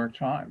the New York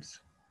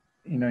Times.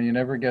 You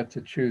never get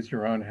to choose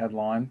your own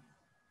headline,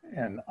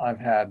 and I've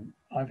had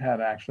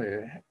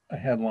actually a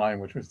headline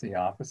which was the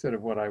opposite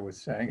of what I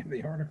was saying in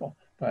the article,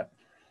 but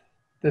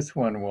this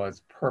one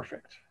was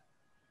perfect.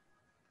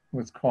 It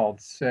was called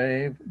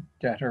Save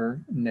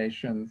Debtor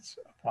Nations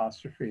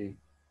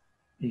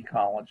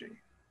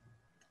Ecology.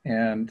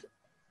 And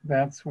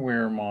that's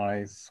where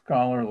my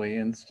scholarly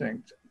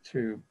instinct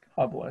to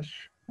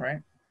publish,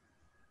 right,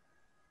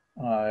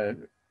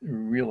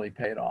 really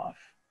paid off.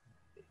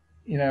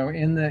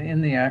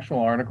 In the actual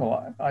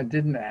article, I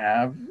didn't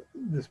have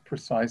this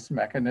precise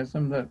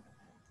mechanism that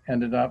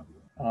ended up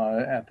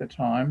at the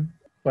time,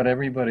 but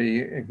everybody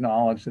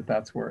acknowledged that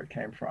that's where it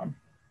came from.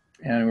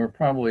 And we're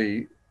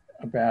probably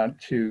about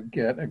to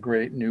get a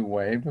great new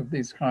wave of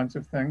these kinds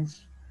of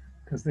things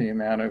because the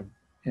amount of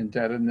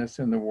indebtedness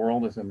in the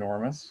world is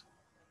enormous.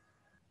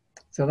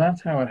 So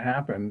that's how it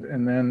happened.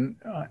 And then,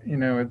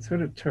 it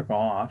sort of took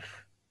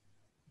off.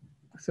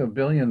 So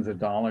billions of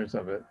dollars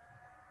of it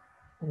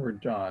were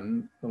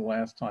done the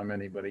last time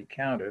anybody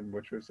counted,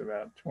 which was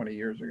about 20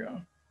 years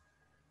ago.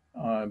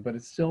 But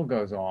it still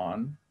goes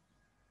on.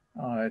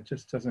 It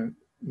just doesn't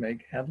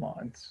make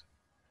headlines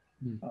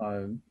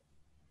the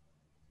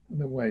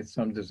way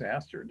some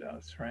disaster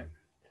does, right?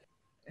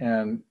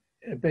 And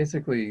it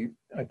basically,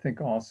 I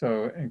think,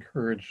 also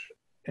encouraged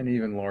an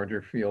even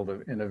larger field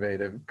of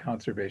innovative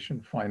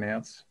conservation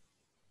finance.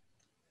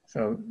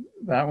 So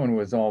that one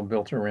was all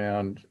built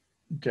around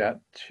debt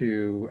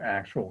to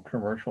actual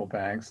commercial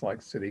banks like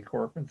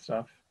Citicorp and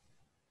stuff.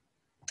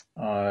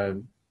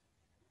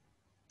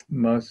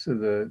 Most of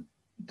the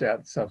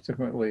debt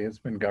subsequently has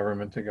been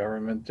government to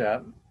government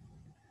debt.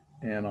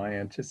 And I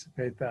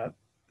anticipate that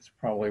is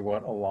probably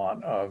what a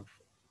lot of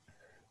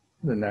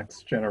the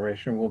next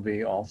generation will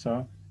be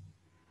also.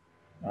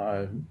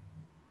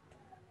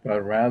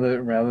 But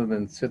rather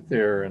than sit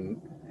there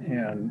and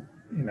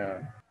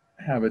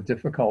have a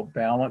difficult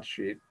balance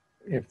sheet,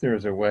 if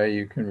there's a way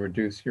you can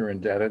reduce your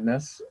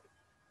indebtedness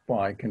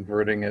by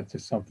converting it to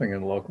something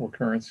in local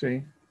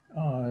currency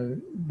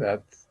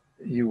that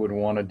you would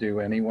want to do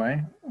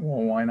anyway,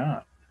 well, why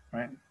not?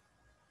 right?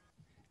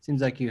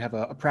 Seems like you have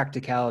a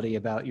practicality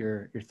about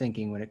your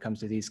thinking when it comes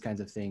to these kinds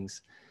of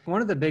things.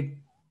 One of the big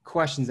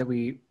questions that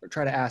we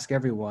try to ask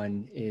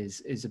everyone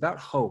is about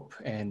hope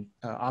and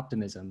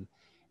optimism.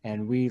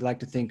 And we like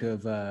to think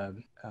of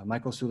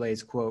Michael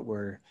Soule's quote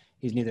where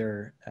he's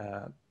neither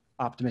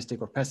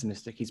optimistic or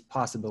pessimistic, he's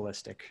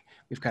possibilistic.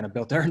 We've kind of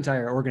built our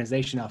entire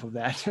organization off of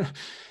that.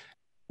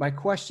 My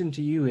question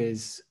to you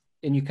is,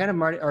 and you kind of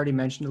already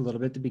mentioned a little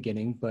bit at the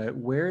beginning, but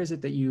where is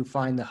it that you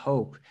find the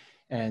hope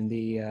and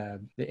the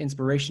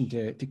inspiration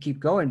to keep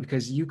going?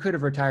 Because you could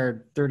have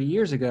retired 30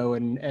 years ago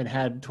and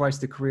had twice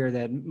the career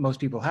that most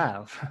people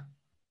have.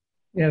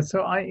 Yeah,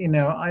 so I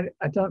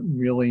don't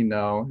really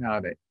know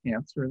how to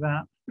answer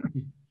that.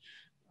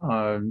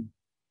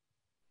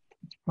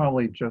 It's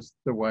probably just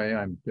the way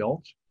I'm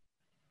built,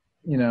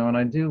 and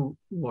I do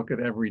look at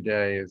every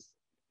day as,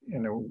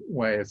 in a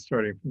way, as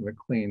starting from a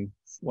clean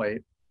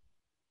slate,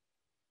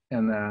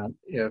 and that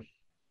if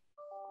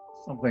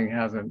something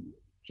hasn't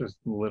just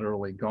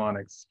literally gone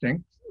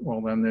extinct,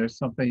 well, then there's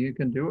something you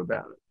can do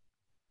about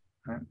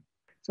it. Right?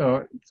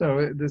 So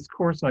this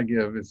course I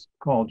give is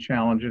called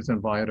Challenges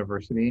in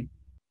Biodiversity.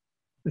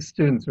 The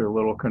students are a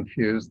little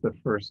confused the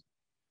first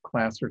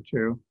class or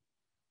two,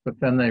 but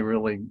then they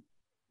really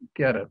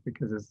get it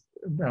because it's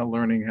about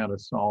learning how to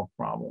solve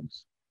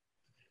problems.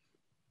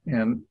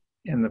 And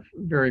in the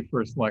very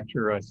first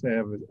lecture, I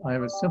say I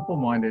have a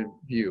simple-minded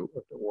view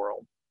of the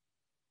world,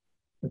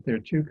 that there are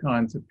two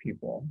kinds of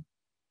people.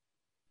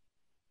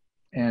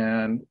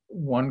 And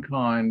one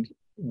kind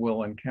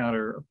will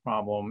encounter a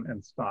problem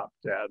and stop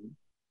dead.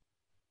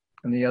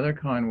 And the other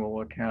kind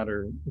will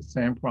encounter the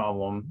same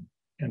problem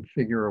and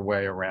figure a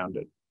way around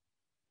it.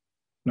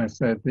 And I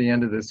said, at the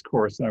end of this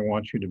course, I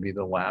want you to be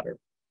the latter.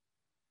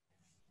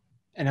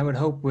 And I would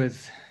hope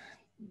with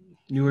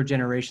newer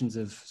generations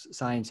of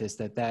scientists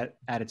that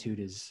attitude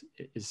is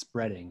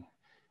spreading.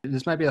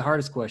 This might be the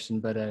hardest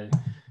question, but do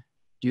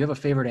you have a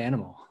favorite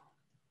animal?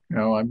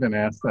 No, I've been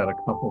asked that a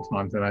couple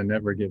times and I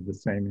never give the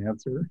same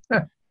answer.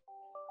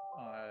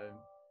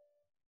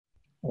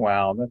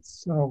 Wow,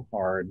 that's so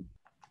hard.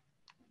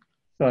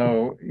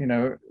 So,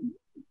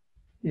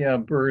 yeah,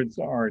 birds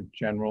are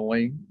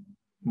generally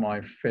my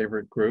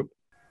favorite group,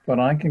 but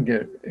I can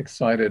get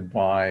excited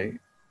by,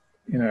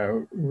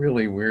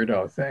 really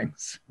weirdo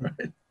things,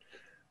 right?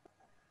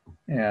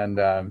 And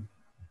the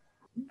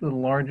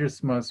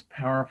largest, most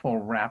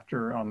powerful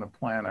raptor on the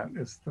planet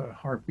is the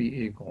harpy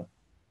eagle.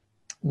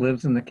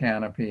 Lives in the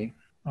canopy.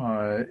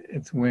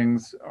 Its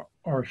wings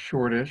are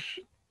shortish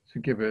to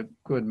give it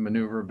good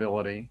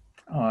maneuverability.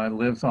 It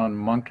lives on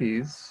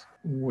monkeys,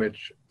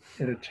 which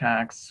it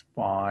attacks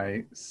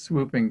by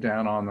swooping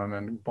down on them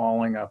and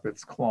balling up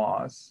its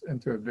claws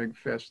into a big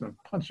fish and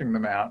punching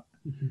them out.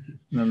 And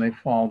then they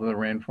fall to the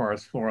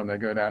rainforest floor and they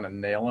go down and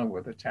nail it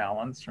with the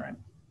talons, right?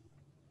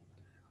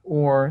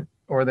 Or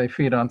they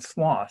feed on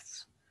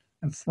sloths.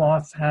 And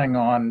sloths hang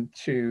on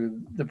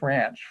to the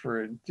branch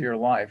for dear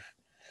life.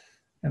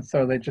 And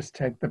so they just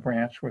take the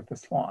branch with the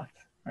sloth,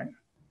 right?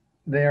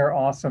 They're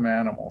awesome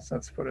animals,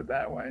 let's put it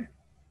that way.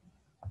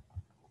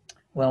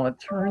 Well, it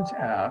turns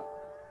out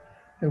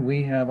that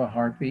we have a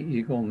harpy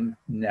eagle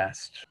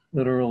nest,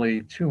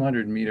 literally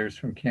 200 meters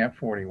from Camp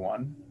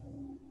 41.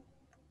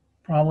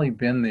 Probably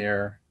been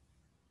there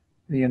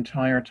the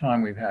entire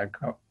time we've had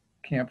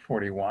Camp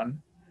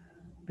 41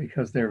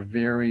 because they're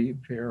very,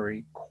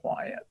 very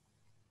quiet.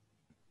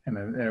 And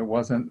it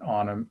wasn't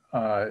on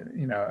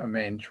a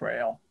main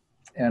trail.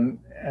 And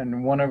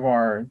one of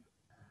our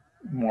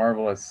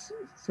marvelous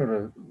sort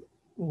of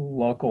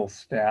local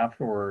staff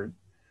who are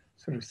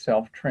sort of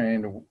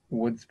self-trained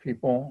woods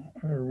people,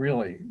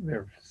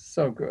 they're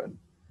so good,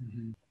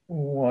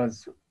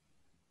 was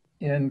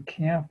in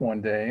camp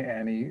one day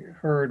and he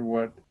heard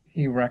what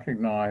he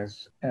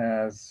recognized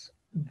as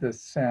the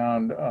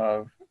sound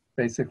of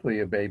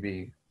basically a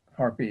baby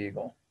harpy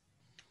eagle.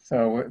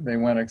 So they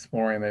went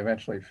exploring. They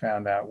eventually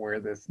found out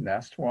where this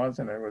nest was,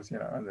 and it was,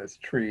 in this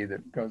tree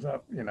that goes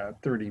up,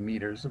 30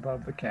 meters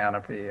above the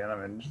canopy. And I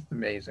mean, just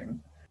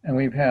amazing. And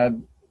we've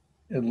had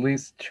at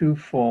least 2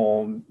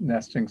 full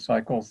nesting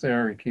cycles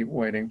there. We keep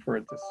waiting for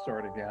it to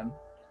start again.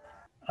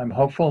 I'm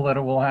hopeful that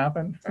it will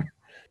happen,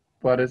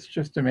 but it's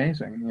just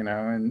amazing,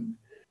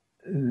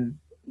 and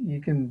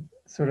you can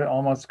sort of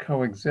almost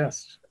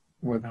coexist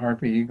with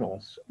harpy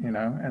eagles,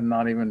 and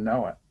not even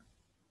know it.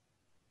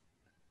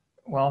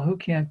 Well, who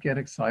can't get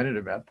excited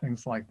about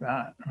things like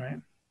that, right?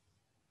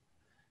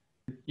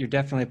 You're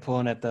definitely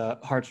pulling at the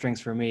heartstrings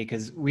for me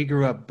because we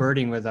grew up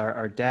birding with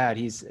our dad.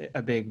 He's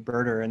a big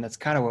birder, and that's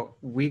kind of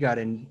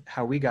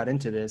how we got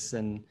into this.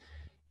 And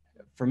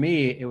for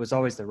me, it was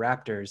always the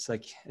raptors.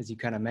 Like, as you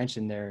kind of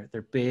mentioned, they're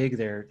big,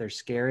 they're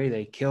scary,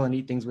 they kill and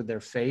eat things with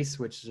their face,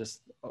 which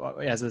just,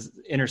 as an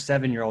inner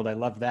 7-year-old, I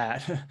love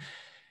that.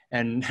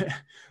 And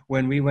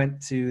when we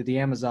went to the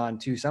Amazon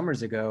 2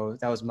 summers ago,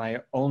 that was my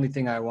only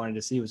thing I wanted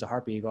to see was a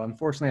harpy eagle.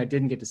 Unfortunately, I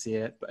didn't get to see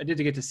it, but I did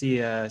get to see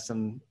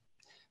some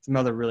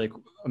other really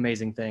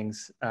amazing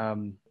things.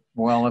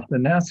 Well, if the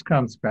nest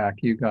comes back,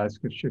 you guys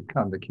should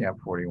come to Camp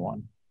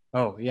 41.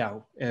 Oh, yeah.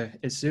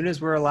 As soon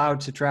as we're allowed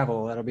to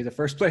travel, that'll be the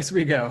first place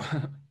we go.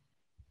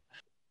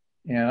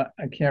 And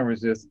I can't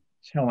resist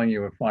telling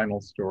you a final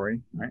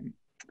story. Right?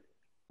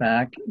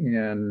 Back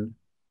in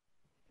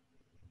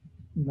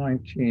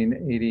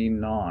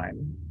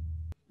 1989,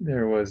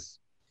 there was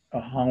a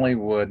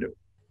Hollywood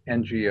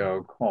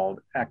NGO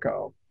called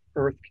ECHO,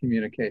 Earth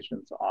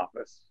Communications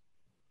Office.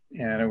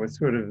 And it was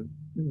sort of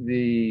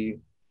the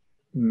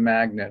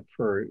magnet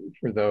for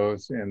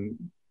those in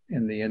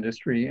the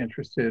industry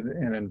interested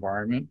in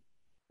environment.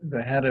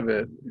 The head of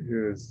it,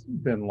 who's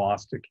been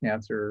lost to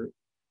cancer,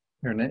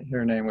 her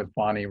name was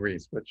Bonnie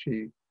Reese, but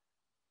she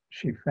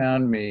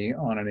found me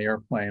on an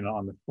airplane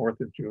on the 4th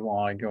of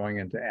July going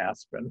into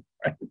Aspen,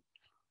 right?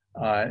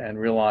 And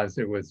realized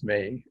it was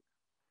me,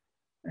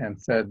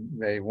 and said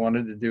they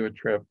wanted to do a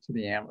trip to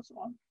the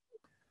Amazon.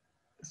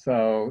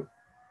 So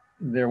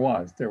there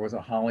was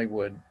a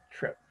Hollywood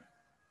trip.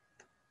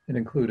 It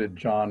included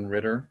John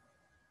Ritter,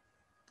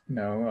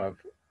 of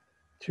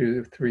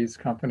 2 Three's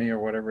Company or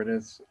whatever it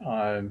is.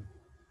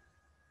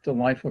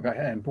 Delightful guy.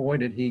 And boy,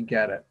 did he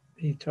get it.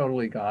 He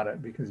totally got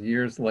it, because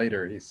years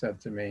later he said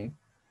to me,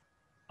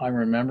 I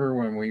remember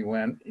when we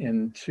went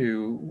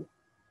into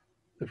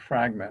the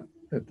fragment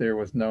that there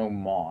was no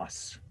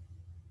moss.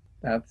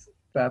 That's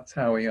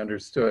how he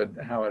understood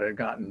how it had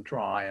gotten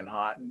dry and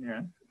hot,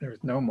 and there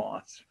was no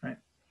moss, right?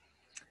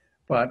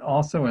 But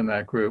also in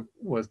that group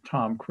was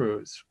Tom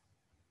Cruise.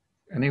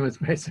 And he was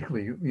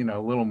basically, a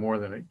little more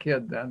than a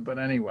kid then, but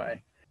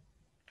anyway.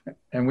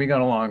 And we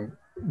got along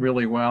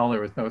really well.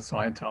 There was no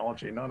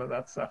Scientology, none of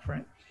that stuff,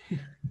 right?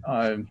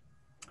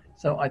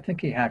 So I think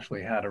he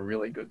actually had a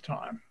really good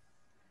time.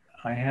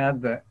 I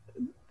had the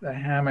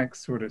hammock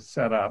sort of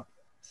set up.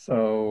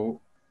 So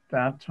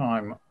that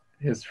time,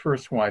 his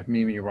first wife,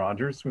 Mimi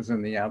Rogers, was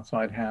in the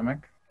outside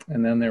hammock.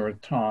 And then there was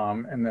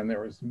Tom, and then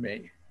there was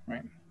me,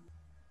 right?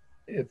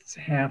 It's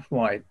half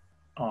light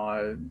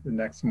the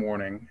next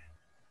morning.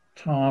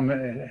 Tom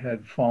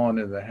had fallen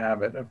into the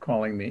habit of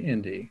calling me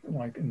Indy,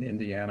 like an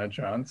Indiana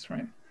Jones,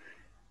 right?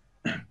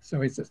 So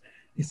he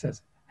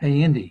says,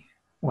 hey, Indy,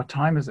 what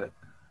time is it?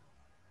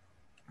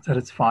 I said,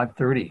 it's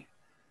 5:30. He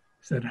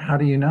said, how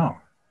do you know?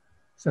 I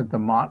said, the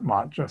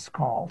Mott just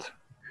called.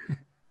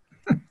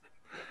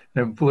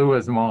 It blew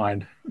his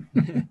mind.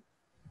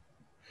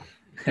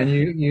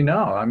 And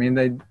I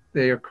mean,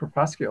 they are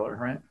crepuscular,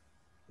 right?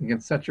 You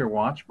can set your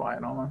watch by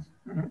it almost.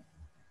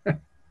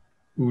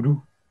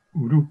 Udu,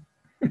 udu.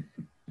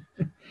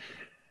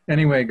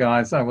 Anyway,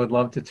 guys, I would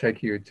love to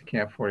take you to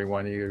Camp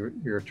 41.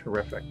 You're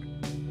terrific.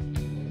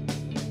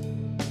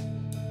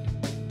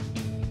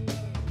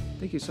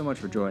 Thank you so much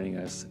for joining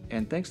us,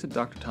 and thanks to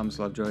Dr. Thomas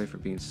Lovejoy for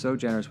being so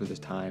generous with his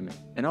time,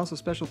 and also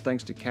special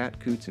thanks to Kat,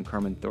 Kutz, and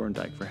Carmen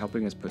Thorndike for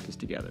helping us put this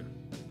together.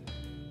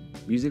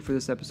 Music for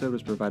this episode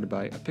was provided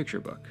by A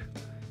Picture Book.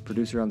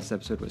 Producer on this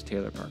episode was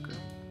Taylor Parker.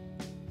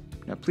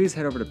 Now please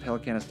head over to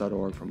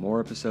pelicanus.org for more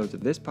episodes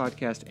of this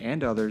podcast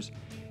and others,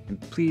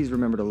 and please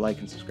remember to like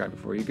and subscribe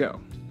before you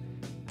go.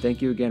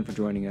 Thank you again for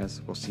joining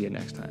us. We'll see you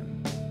next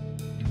time.